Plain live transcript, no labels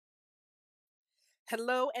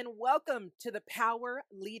Hello and welcome to the Power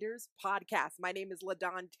Leaders Podcast. My name is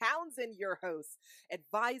LaDon Townsend, your host,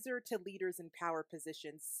 advisor to leaders in power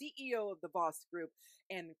positions, CEO of the Voss Group,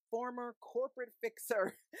 and former corporate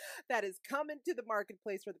fixer that has come into the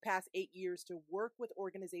marketplace for the past 8 years to work with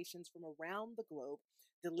organizations from around the globe,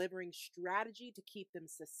 delivering strategy to keep them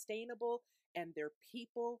sustainable and their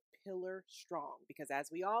people pillar strong. Because as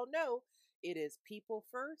we all know, it is people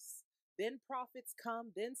first, then profits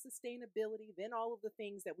come, then sustainability, then all of the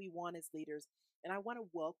things that we want as leaders. And I want to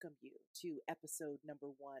welcome you to episode number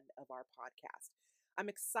 1 of our podcast. I'm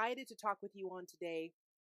excited to talk with you on today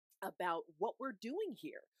about what we're doing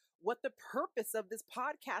here, what the purpose of this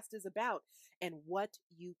podcast is about, and what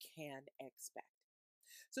you can expect.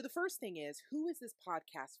 So the first thing is, who is this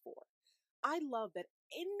podcast for? I love that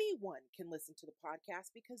anyone can listen to the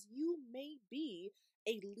podcast because you may be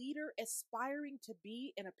a leader aspiring to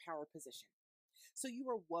be in a power position. So you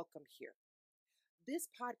are welcome here. This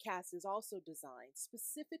podcast is also designed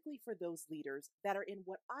specifically for those leaders that are in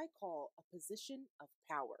what I call a position of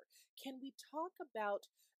power. Can we talk about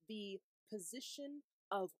the position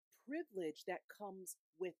of privilege that comes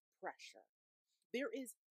with pressure? There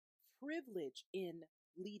is privilege in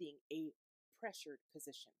leading a pressured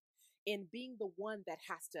position, in being the one that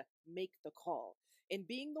has to make the call, in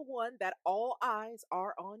being the one that all eyes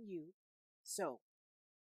are on you. So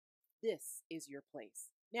this is your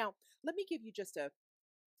place. Now, let me give you just a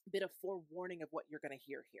bit of forewarning of what you're going to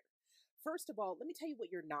hear here. First of all, let me tell you what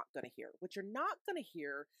you're not going to hear. What you're not going to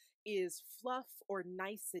hear is fluff or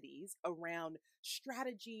niceties around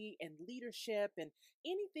strategy and leadership and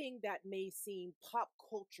anything that may seem pop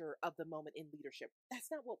culture of the moment in leadership. That's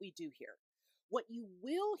not what we do here. What you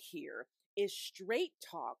will hear is straight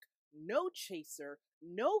talk, no chaser,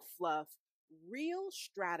 no fluff, real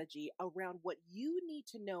strategy around what you need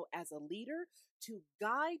to know as a leader to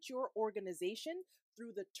guide your organization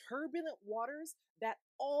through the turbulent waters that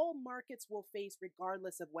all markets will face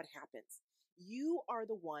regardless of what happens. You are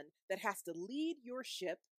the one that has to lead your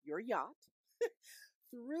ship, your yacht,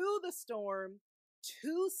 through the storm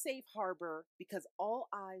to safe harbor because all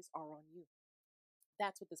eyes are on you.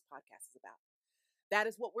 That's what this podcast is about. That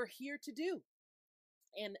is what we're here to do.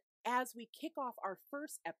 And as we kick off our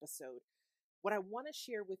first episode, what I want to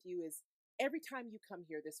share with you is every time you come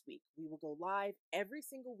here this week, we will go live every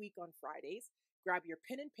single week on Fridays. Grab your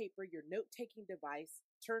pen and paper, your note-taking device,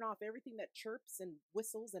 turn off everything that chirps and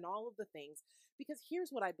whistles and all of the things, because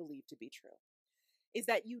here's what I believe to be true, is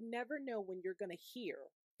that you never know when you're going to hear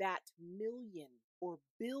that $1,000,000 or $1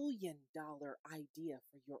 billion idea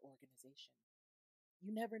for your organization.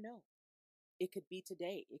 You never know. It could be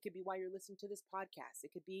today. It could be while you're listening to this podcast.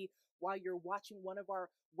 It could be while you're watching one of our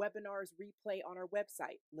webinars replay on our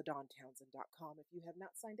website, ladontownsend.com, if you have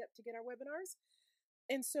not signed up to get our webinars.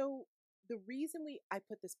 And so the reason I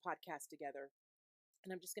put this podcast together,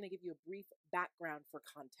 and I'm just going to give you a brief background for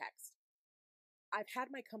context. I've had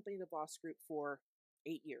my company, the Voss Group, for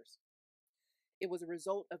 8 years. It was a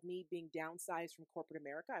result of me being downsized from corporate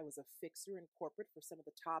America. I was a fixer in corporate for some of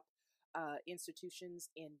the top institutions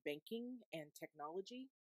in banking and technology.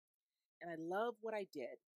 And I love what I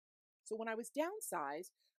did. So when I was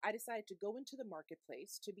downsized, I decided to go into the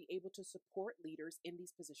marketplace to be able to support leaders in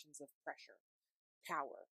these positions of pressure,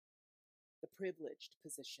 power, the privileged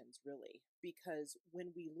positions, really. Because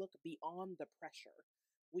when we look beyond the pressure,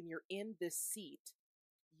 when you're in this seat,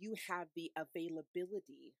 you have the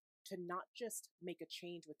availability to not just make a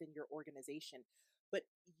change within your organization, but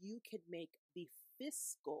you could make the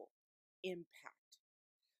fiscal impact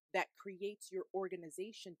that creates your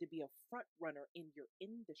organization to be a front runner in your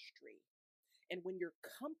industry. And when your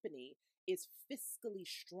company is fiscally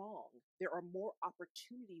strong, there are more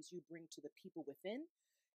opportunities you bring to the people within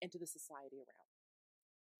and to the society around.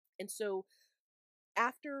 And so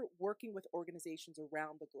after working with organizations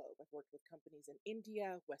around the globe, I've worked with companies in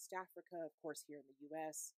India, West Africa, of course, here in the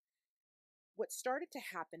US. What started to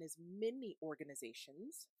happen is many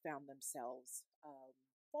organizations found themselves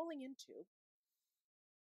falling into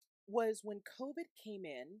was when COVID came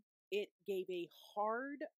in, it gave a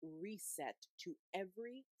hard reset to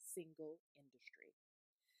every single industry.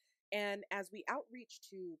 And as we outreach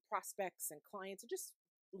to prospects and clients and just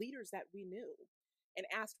leaders that we knew and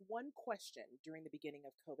asked one question during the beginning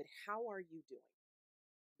of COVID, how are you doing?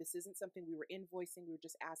 This isn't something we were invoicing. We were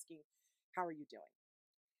just asking, how are you doing?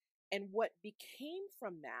 And what became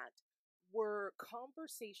from that were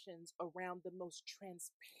conversations around the most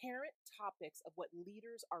transparent topics of what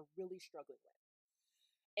leaders are really struggling with.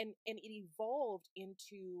 And it evolved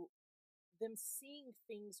into them seeing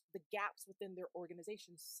things, the gaps within their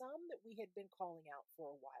organization, some that we had been calling out for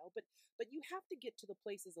a while. But you have to get to the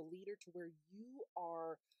place as a leader to where you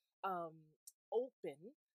are um,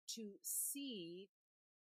 open to see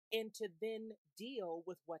and to then deal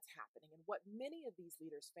with what's happening. And what many of these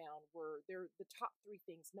leaders found were the top three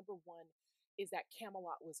things. Number one is that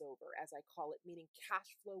Camelot was over, as I call it, meaning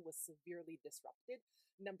cash flow was severely disrupted.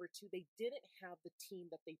 Number two, they didn't have the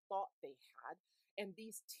team that they thought they had. And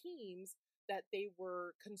these teams that they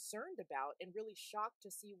were concerned about and really shocked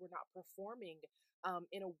to see were not performing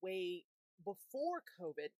in a way before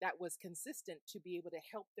COVID that was consistent to be able to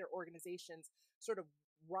help their organizations sort of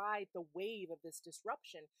ride the wave of this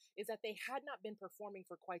disruption, is that they had not been performing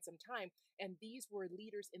for quite some time. And these were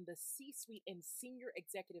leaders in the C suite and senior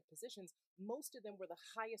executive positions. Most of them were the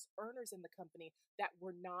highest earners in the company that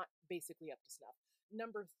were not basically up to snuff.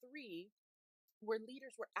 Number three, where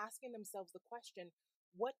leaders were asking themselves the question,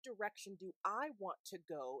 what direction do I want to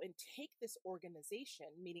go and take this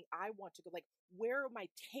organization? Meaning, I want to go, like, where am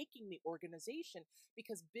I taking the organization?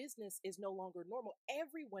 Because business is no longer normal.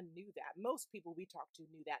 Everyone knew that. Most people we talked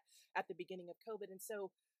to knew that at the beginning of COVID. And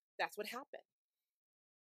so that's what happened.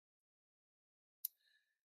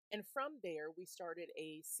 And from there, we started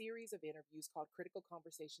a series of interviews called Critical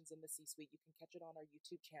Conversations in the C-Suite. You can catch it on our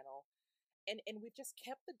YouTube channel. And we've just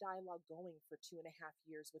kept the dialogue going for 2.5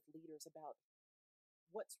 years with leaders about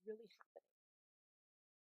what's really happening.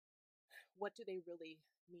 What do they really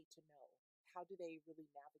need to know? How do they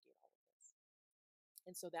really navigate all of this?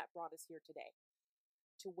 And so that brought us here today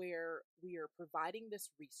to where we are providing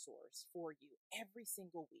this resource for you every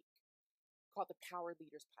single week called the Power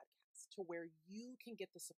Leaders Podcast, to where you can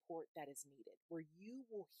get the support that is needed, where you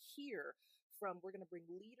will hear from, we're going to bring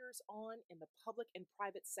leaders on in the public and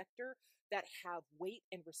private sector that have weight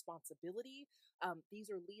and responsibility.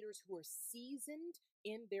 These are leaders who are seasoned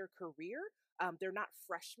in their career. They're not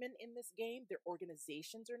freshmen in this game. Their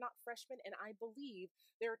organizations are not freshmen. And I believe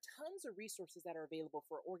there are tons of resources that are available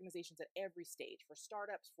for organizations at every stage, for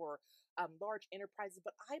startups, for large enterprises.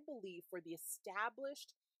 But I believe for the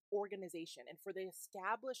established organization and for the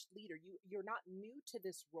established leader, you're not new to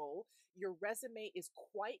this role. Your resume is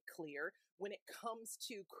quite clear when it comes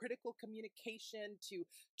to critical communication, to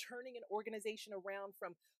turning an organization around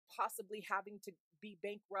from possibly having to be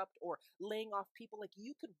bankrupt or laying off people. Like,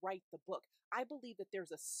 you could write the book. I believe that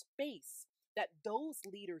there's a space that those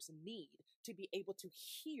leaders need to be able to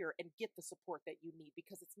hear and get the support that you need,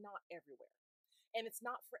 because it's not everywhere. And it's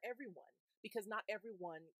not for everyone, because not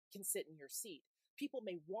everyone can sit in your seat. People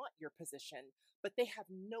may want your position, but they have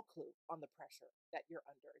no clue on the pressure that you're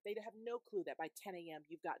under. They have no clue that by 10 a.m.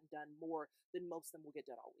 you've gotten done more than most of them will get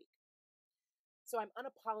done all week. So I'm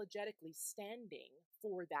unapologetically standing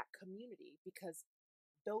for that community, because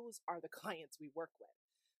those are the clients we work with.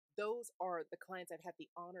 Those are the clients I've had the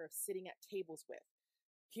honor of sitting at tables with,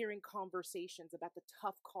 hearing conversations about the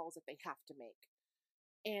tough calls that they have to make.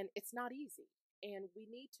 And it's not easy. And we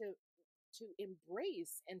need to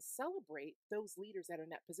embrace and celebrate those leaders that are in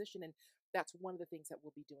that position. And that's one of the things that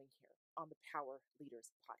we'll be doing here on the Power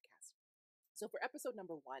Leaders Podcast. So for episode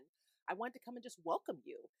number 1, I wanted to come and just welcome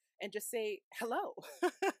you and just say hello.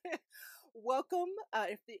 Welcome.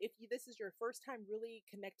 If this is your first time really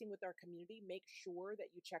connecting with our community, make sure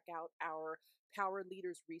that you check out our Power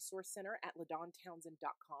Leaders Resource Center at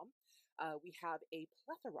LaDawnTownsend.com. We have a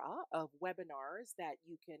plethora of webinars that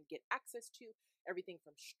you can get access to, everything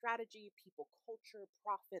from strategy, people culture,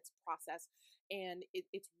 profits, process, and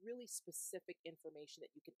it's really specific information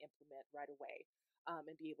that you can implement right away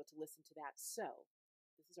and be able to listen to that. So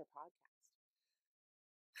this is our podcast.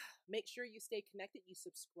 Make sure you stay connected, you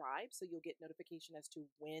subscribe so you'll get notification as to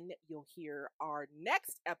when you'll hear our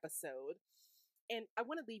next episode. And I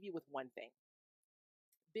want to leave you with one thing.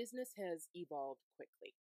 Business has evolved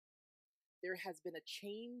quickly. There has been a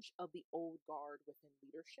change of the old guard within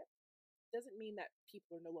leadership. Doesn't mean that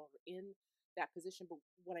people are no longer in that position, but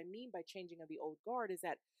what I mean by changing of the old guard is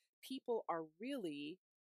that people are really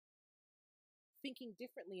thinking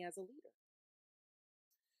differently as a leader.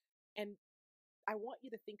 And I want you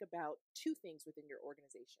to think about 2 things within your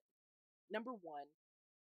organization. Number 1,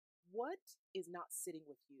 what is not sitting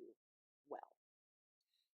with you well?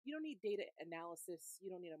 You don't need data analysis. You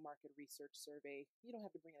don't need a market research survey. You don't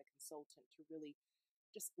have to bring in a consultant to really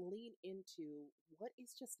just lean into what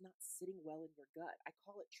is just not sitting well in your gut. I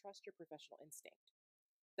call it trust your professional instinct.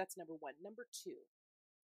 That's number 1. Number 2,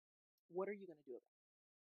 what are you going to do about it?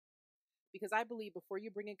 Because I believe before you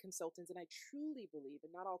bring in consultants, and I truly believe,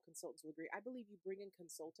 and not all consultants will agree, I believe you bring in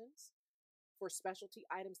consultants for specialty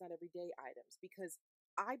items, not everyday items, because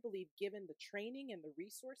I believe, given the training and the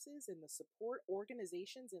resources and the support,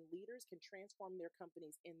 organizations and leaders can transform their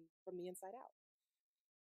companies from the inside out.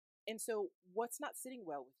 And so, what's not sitting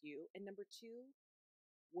well with you? And number two,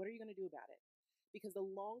 what are you going to do about it? Because the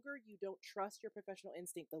longer you don't trust your professional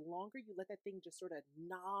instinct, the longer you let that thing just sort of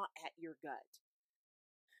gnaw at your gut,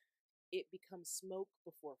 it becomes smoke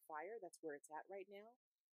before fire. That's where it's at right now.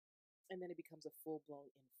 And then it becomes a full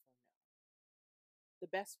blown inferno.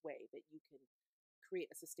 The best way that you can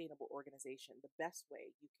create a sustainable organization, the best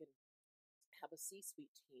way you can have a C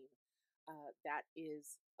suite team that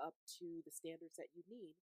is up to the standards that you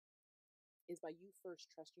need is by you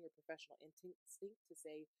first trusting your professional instinct to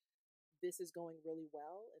say, this is going really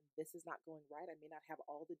well and this is not going right. I may not have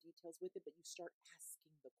all the details with it, but you start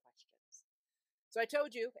asking the questions. So I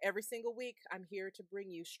told you, every single week, I'm here to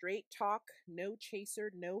bring you straight talk, no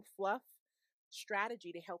chaser, no fluff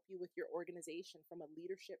strategy to help you with your organization from a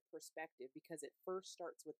leadership perspective, because it first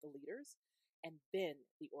starts with the leaders and then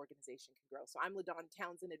the organization can grow. So I'm LaDawn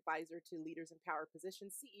Townsend, advisor to leaders in power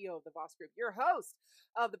positions, CEO of the Voss Group, your host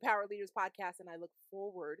of the Power Leaders Podcast, and I look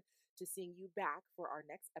forward to seeing you back for our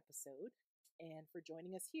next episode and for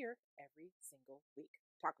joining us here every single week.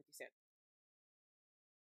 Talk with you soon.